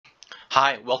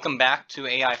Hi, welcome back to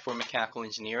AI for Mechanical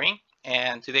Engineering.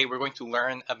 And today we're going to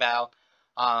learn about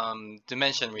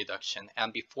dimension reduction.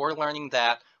 And before learning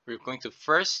that, we're going to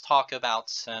first talk about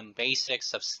some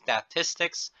basics of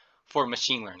statistics for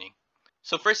machine learning.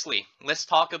 So firstly, let's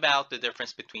talk about the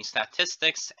difference between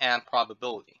statistics and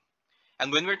probability.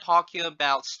 And when we're talking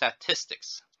about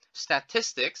statistics,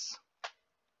 statistics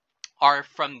are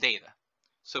from data.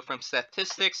 So from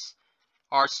statistics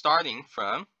are starting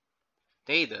from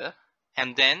data,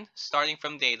 and then starting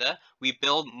from data, we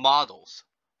build models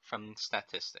from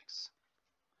statistics.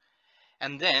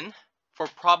 And then for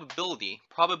probability,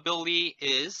 probability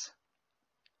is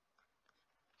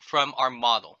from our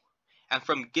model. And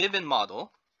from given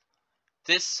model,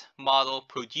 this model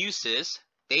produces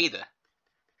data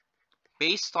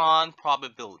based on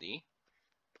probability.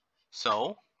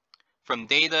 So from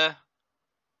data,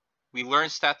 we learn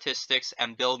statistics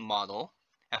and build model.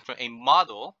 And from a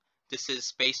model, this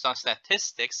is based on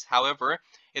statistics. However,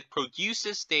 it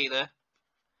produces data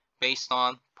based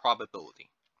on probability.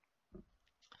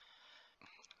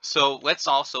 So let's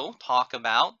also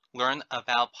learn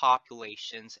about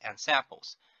populations and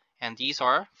samples. And these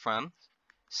are from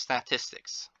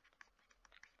statistics.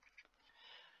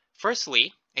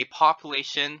 Firstly, a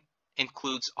population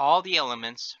includes all the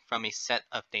elements from a set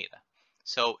of data.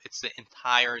 So it's the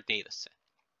entire data set.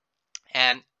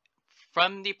 And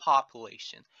from the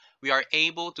population, we are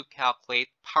able to calculate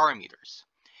parameters.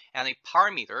 And a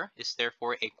parameter is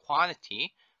therefore a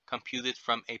quantity computed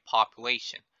from a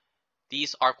population.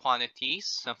 These are quantities,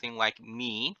 something like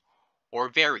mean or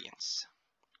variance,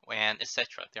 and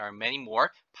etc. There are many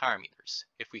more parameters.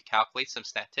 If we calculate some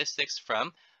statistics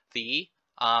from the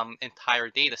entire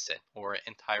data set or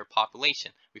entire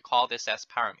population, we call this as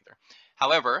parameter.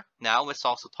 However, now let's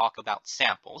also talk about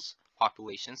samples,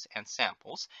 populations and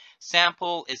samples.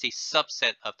 Sample is a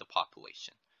subset of the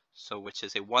population, so which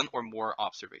is a one or more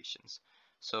observations.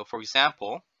 So for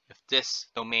example, if this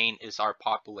domain is our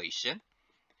population,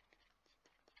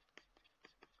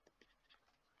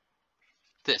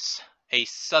 this, a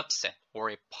subset or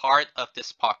a part of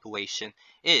this population,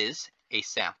 is a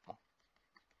sample.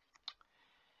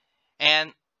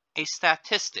 And a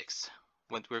statistics,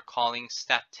 what we're calling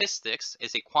statistics,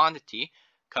 is a quantity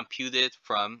computed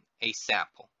from a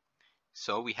sample.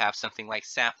 So we have something like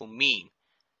sample mean,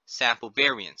 sample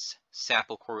variance,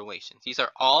 sample correlation. These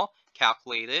are all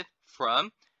calculated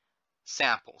from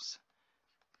samples.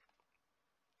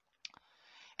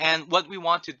 And what we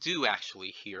want to do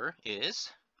actually here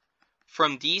is,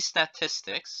 from these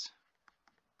statistics,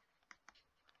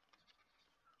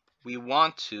 we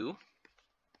want to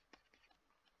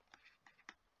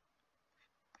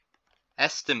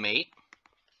estimate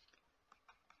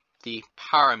the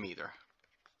parameter,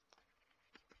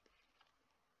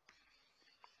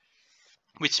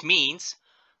 which means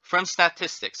from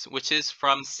statistics, which is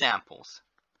from samples,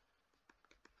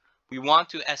 we want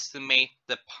to estimate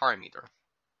the parameter,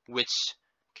 which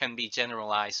can be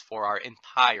generalized for our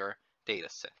entire data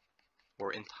set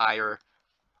or entire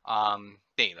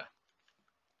data.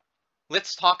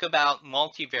 Let's talk about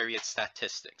multivariate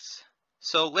statistics.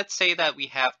 So let's say that we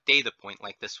have data point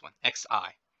like this one,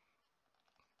 xi.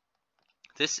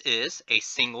 This is a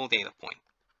single data point.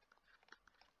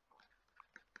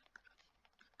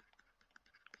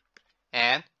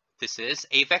 And this is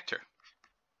a vector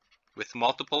with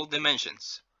multiple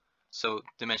dimensions. So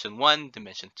dimension 1,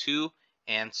 dimension 2,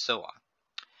 and so on.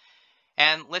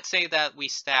 And let's say that we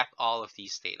stack all of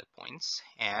these data points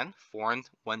and formed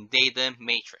one data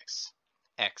matrix,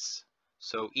 X.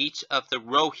 So each of the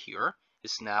row here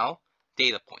is now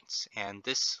data points. And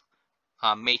this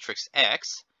matrix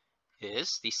X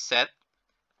is the set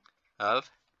of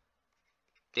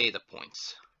data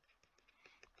points,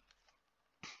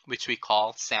 which we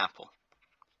call sample.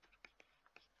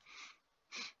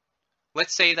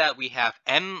 Let's say that we have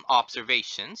m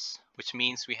observations, which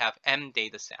means we have m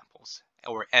data samples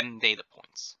or m data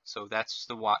points. So that's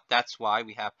why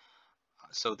we have,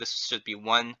 so this should be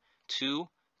 1, 2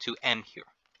 to m here.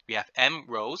 We have m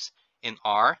rows in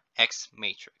our X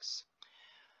matrix.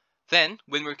 Then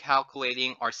when we're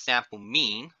calculating our sample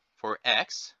mean for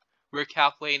X, we're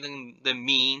calculating the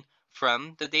mean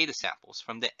from the data samples,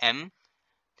 from the m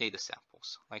data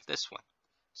samples, like this one,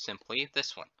 simply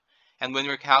this one. And when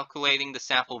we're calculating the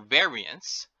sample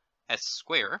variance, S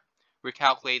squared, we're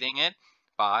calculating it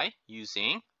by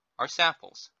using our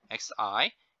samples,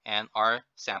 xi, and our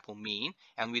sample mean,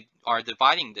 and we are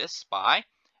dividing this by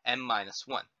m minus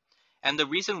 1. And the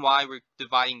reason why we're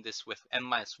dividing this with m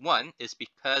minus 1 is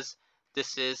because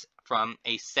this is from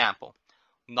a sample,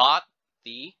 not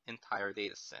the entire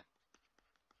data set.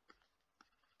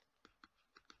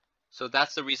 So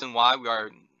that's the reason why we are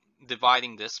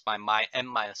dividing this by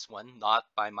m-1,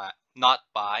 not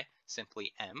by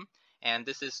simply m. And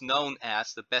this is known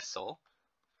as the Bessel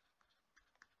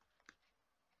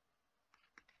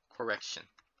correction.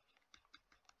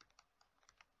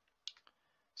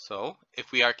 So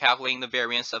if we are calculating the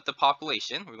variance of the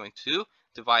population, we're going to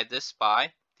divide this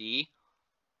by the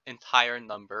entire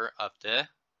number of the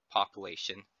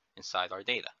population inside our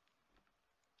data.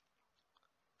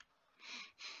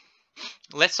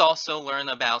 Let's also learn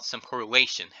about some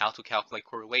correlation, how to calculate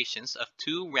correlations of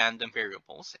two random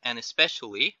variables, and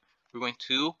especially we're going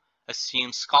to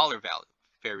assume scalar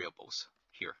variables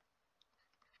here.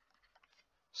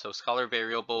 So scalar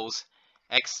variables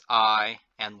xi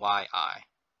and yi.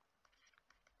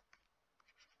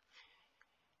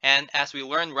 And as we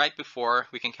learned right before,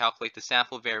 we can calculate the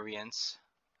sample variance,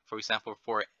 for example,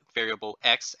 for variable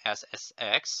x as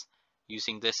sx,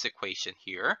 using this equation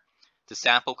here. The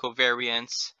sample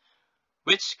covariance,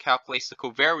 which calculates the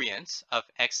covariance of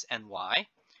x and y.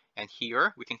 And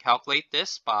here we can calculate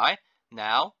this by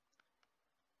now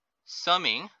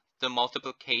summing the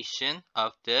multiplication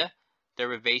of the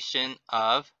derivation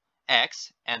of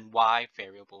x and y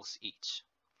variables each.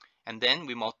 And then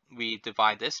we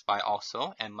divide this by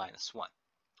also m-1.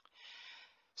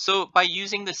 So by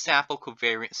using the sample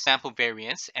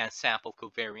variance and sample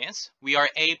covariance, we are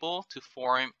able to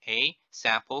form a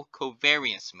sample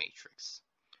covariance matrix,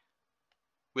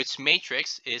 which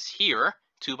matrix is here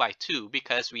 2 by 2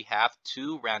 because we have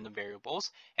two random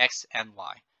variables, x and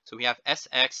y. So we have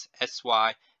sx,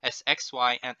 sy,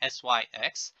 sxy, and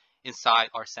syx inside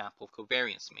our sample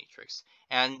covariance matrix.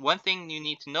 And one thing you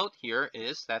need to note here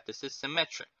is that this is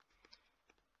symmetric,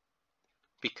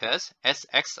 because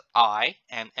sxi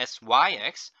and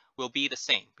syx will be the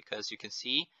same, because you can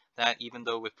see that even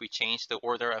though if we change the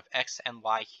order of x and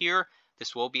y here,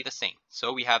 this will be the same.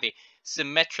 So we have a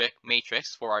symmetric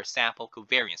matrix for our sample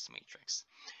covariance matrix.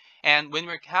 And when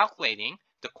we're calculating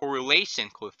the correlation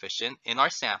coefficient in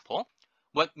our sample,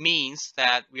 what means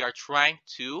that we are trying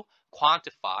to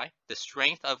quantify the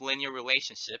strength of linear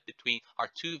relationship between our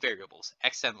two variables,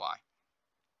 x and y.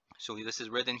 So this is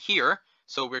written here.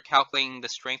 So we're calculating the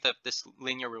strength of this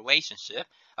linear relationship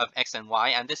of x and y,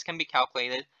 and this can be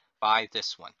calculated by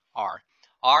this one, r.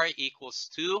 R equals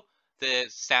to the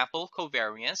sample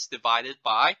covariance divided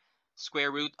by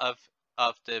square root of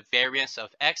the variance of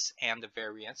x and the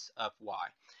variance of y.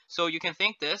 So you can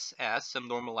think this as some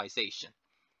normalization.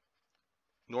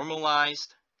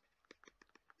 Normalized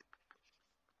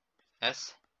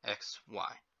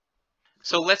SXY.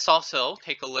 So let's also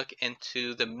take a look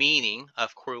into the meaning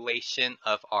of correlation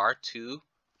of our two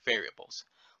variables.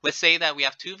 Let's say that we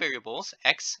have two variables,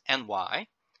 x and y,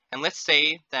 and let's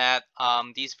say that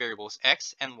these variables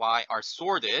x and y are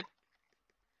sorted.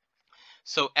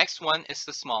 So x1 is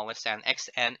the smallest and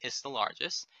xn is the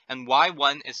largest, and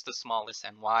y1 is the smallest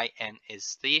and yn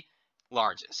is the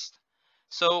largest.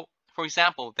 So for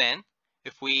example, then,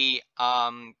 if we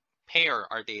pair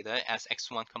our data as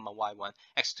x1, y1,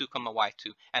 x2,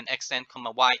 y2, and xn,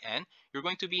 yn, you're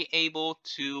going to be able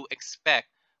to expect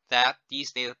that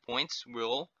these data points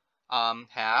will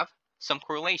have some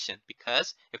correlation,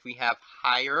 because if we have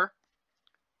higher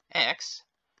x,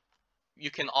 you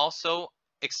can also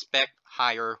expect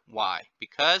higher y,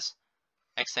 because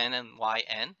xn and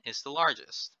yn is the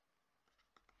largest.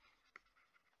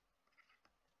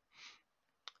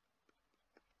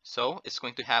 So it's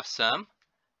going to have some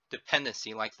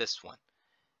dependency like this one.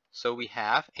 So we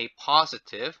have a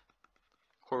positive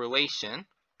correlation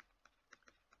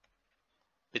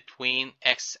between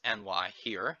x and y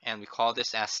here, and we call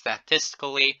this as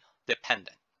statistically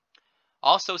dependent.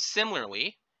 Also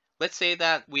similarly, let's say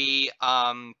that we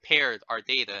paired our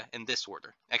data in this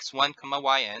order, x1,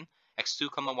 yn,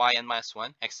 x2, yn minus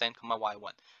 1, xn,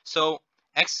 y1. So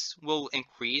x will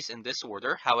increase in this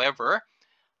order, however,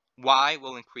 y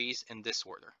will increase in this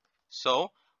order.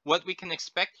 So what we can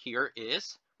expect here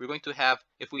is we're going to have,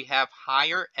 if we have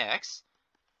higher x,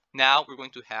 now we're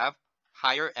going to have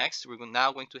higher x, we're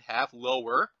now going to have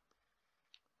lower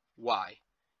y.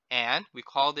 And we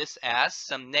call this as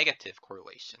some negative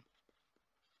correlation.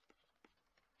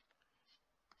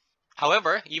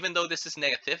 However, even though this is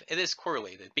negative, it is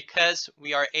correlated because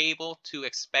we are able to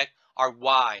expect our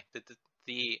y,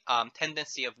 the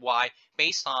tendency of y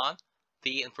based on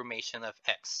the information of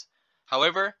x.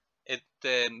 However,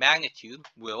 the magnitude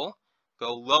will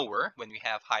go lower when we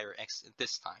have higher x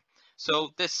this time.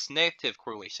 So this negative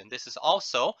correlation, this is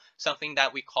also something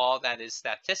that we call that is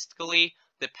statistically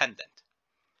dependent.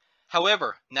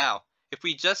 However, now, if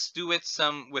we just do it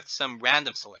with some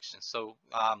random selection, so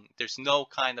there's no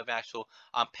kind of actual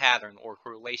pattern or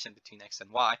correlation between x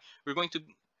and y, we're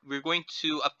going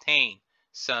to obtain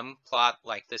some plot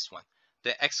like this one.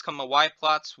 The x comma y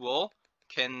plots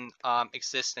can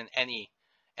exist in any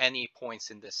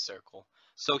points in this circle.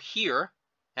 So here,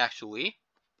 actually,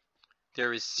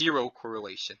 there is zero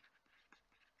correlation,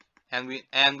 and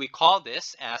we call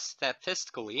this as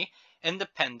statistically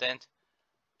independent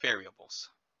variables.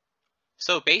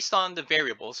 So based on the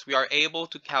variables, we are able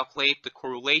to calculate the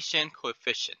correlation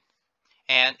coefficient.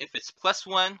 And if it's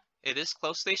 +1, it is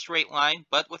close to a straight line,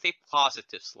 but with a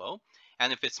positive slope.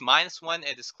 And if it's -1,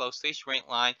 it is close to a straight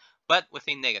line, but with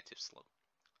a negative slope.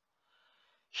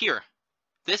 Here,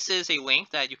 this is a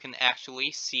link that you can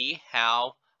actually see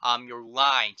how your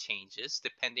line changes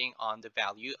depending on the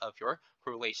value of your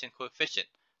correlation coefficient.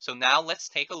 So now let's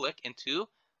take a look into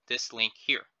this link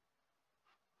here.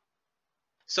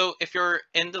 So if you're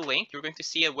in the link, you're going to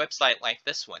see a website like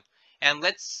this one. And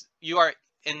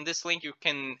in this link, you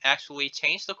can actually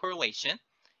change the correlation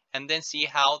and then see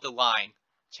how the line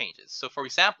changes. So for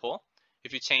example,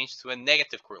 if you change to a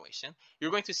negative correlation, you're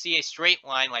going to see a straight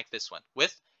line like this one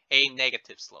with a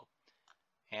negative slope.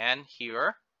 And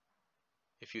here,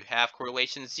 if you have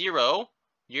correlation 0,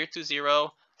 year to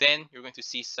 0, then you're going to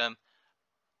see some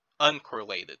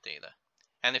uncorrelated data.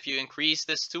 And if you increase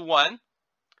this to 1,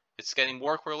 it's getting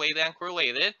more correlated and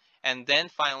correlated, and then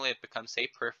finally it becomes a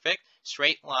perfect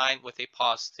straight line with a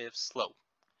positive slope.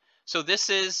 So this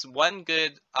is one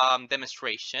good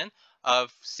demonstration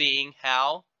of seeing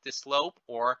how the slope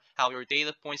or how your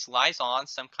data points lies on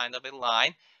some kind of a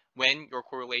line when your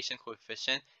correlation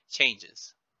coefficient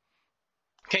changes.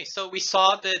 Okay, so we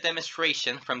saw the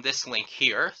demonstration from this link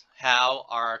here, how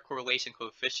our correlation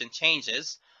coefficient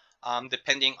changes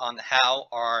depending on how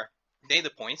our data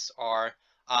points are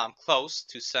close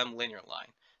to some linear line.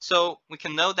 So we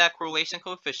can know that correlation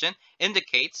coefficient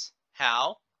indicates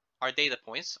how our data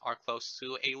points are close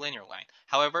to a linear line.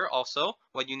 However, also,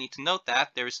 what you need to note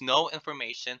that there is no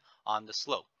information on the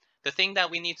slope. The thing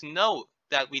that we need to know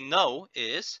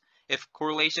is if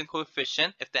correlation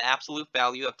coefficient, if the absolute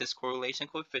value of this correlation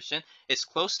coefficient is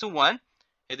close to 1,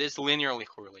 it is linearly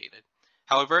correlated.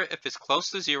 However, if it's close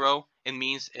to 0, it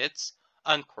means it's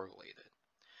uncorrelated.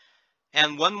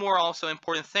 And one more also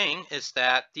important thing is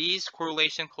that these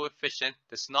correlation coefficient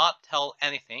does not tell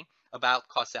anything about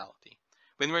causality.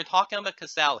 When we're talking about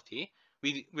causality,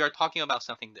 we are talking about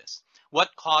something this.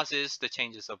 What causes the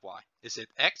changes of y? Is it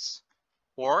x,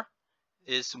 or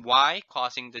is y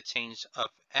causing the change of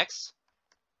x?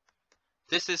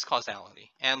 This is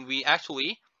causality. And we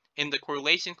actually, in the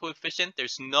correlation coefficient,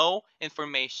 there's no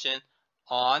information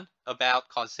about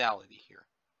causality here.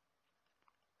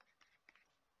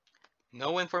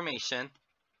 No information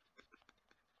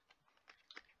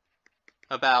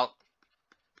about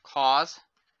cause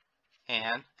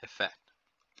and effect.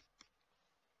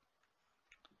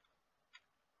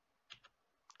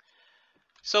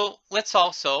 So let's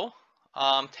also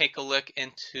take a look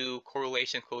into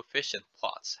correlation coefficient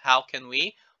plots. How can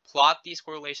we plot these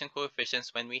correlation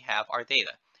coefficients when we have our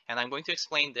data? And I'm going to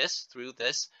explain this through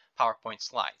this PowerPoint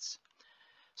slides.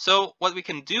 So what we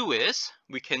can do is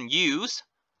we can use,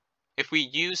 if we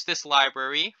use this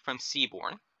library from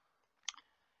Seaborn,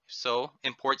 so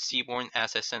import Seaborn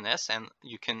as SNS, and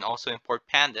you can also import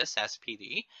Pandas as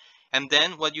PD. And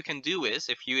then what you can do is,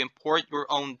 if you import your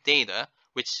own data,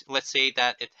 which let's say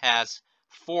that it has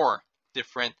 4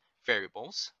 different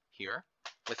variables here.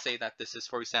 Let's say that this is,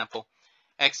 for example,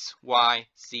 X, Y,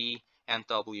 Z, and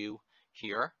W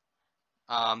here.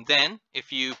 Then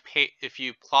if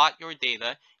you plot your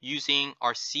data using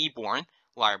our Seaborn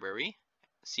library,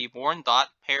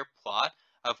 seaborn.pairplot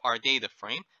of our data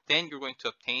frame, then you're going to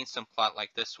obtain some plot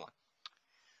like this one,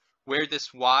 where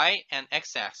this y and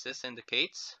x-axis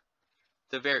indicates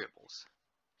the variables.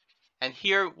 And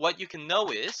here what you can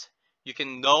know is, you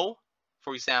can know,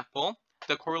 for example,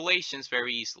 the correlations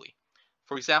very easily.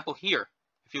 For example, here,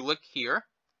 if you look here,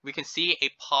 we can see a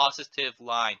positive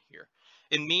line here.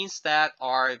 It means that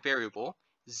our variable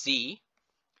z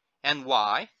and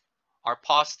y are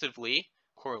positively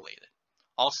correlated.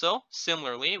 Also,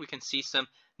 similarly, we can see some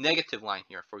negative line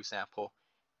here, for example,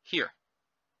 here.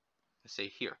 Let's say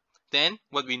here. Then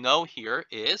what we know here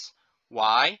is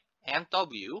y and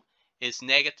w is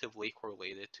negatively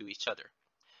correlated to each other.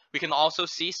 We can also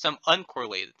see some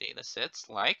uncorrelated data sets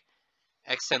like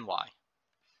x and y,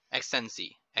 x and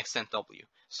z, x and w.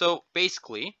 So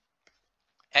basically,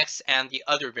 x and the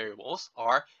other variables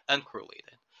are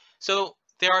uncorrelated. So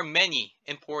there are many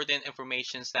important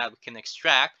informations that we can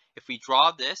extract if we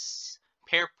draw this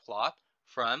pair plot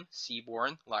from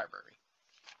Seaborn library.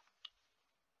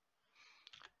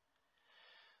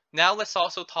 Now let's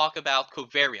also talk about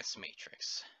covariance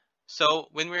matrix. So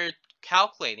when we're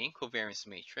calculating covariance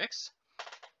matrix,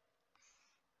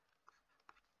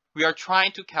 we are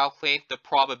trying to calculate the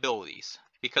probabilities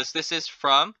because this is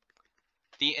from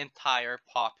the entire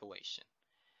population.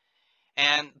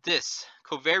 And this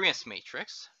covariance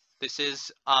matrix, this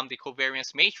is the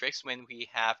covariance matrix when we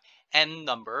have n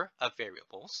number of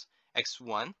variables,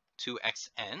 x1 to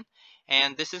xn,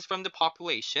 and this is from the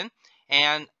population.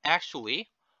 And actually,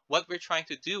 what we're trying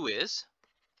to do is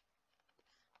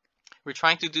we're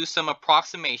trying to do some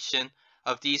approximation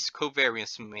of these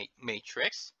covariance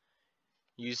matrix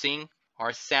using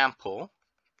our sample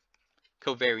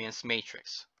covariance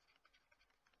matrix,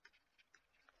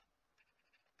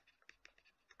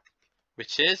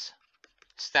 which is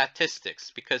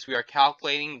statistics, because we are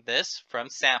calculating this from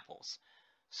samples.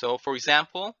 So for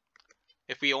example,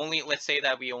 if we only, let's say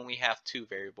that we only have two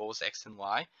variables, x and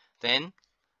y, then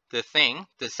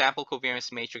the sample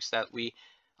covariance matrix that we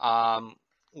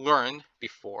learned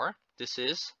before, this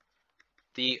is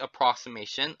the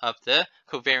approximation of the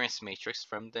covariance matrix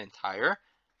from the entire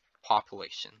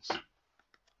populations.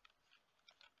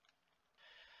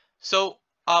 So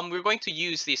we're going to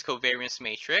use these covariance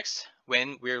matrix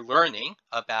when we're learning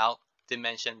about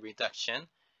dimension reduction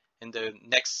in the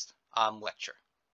next lecture.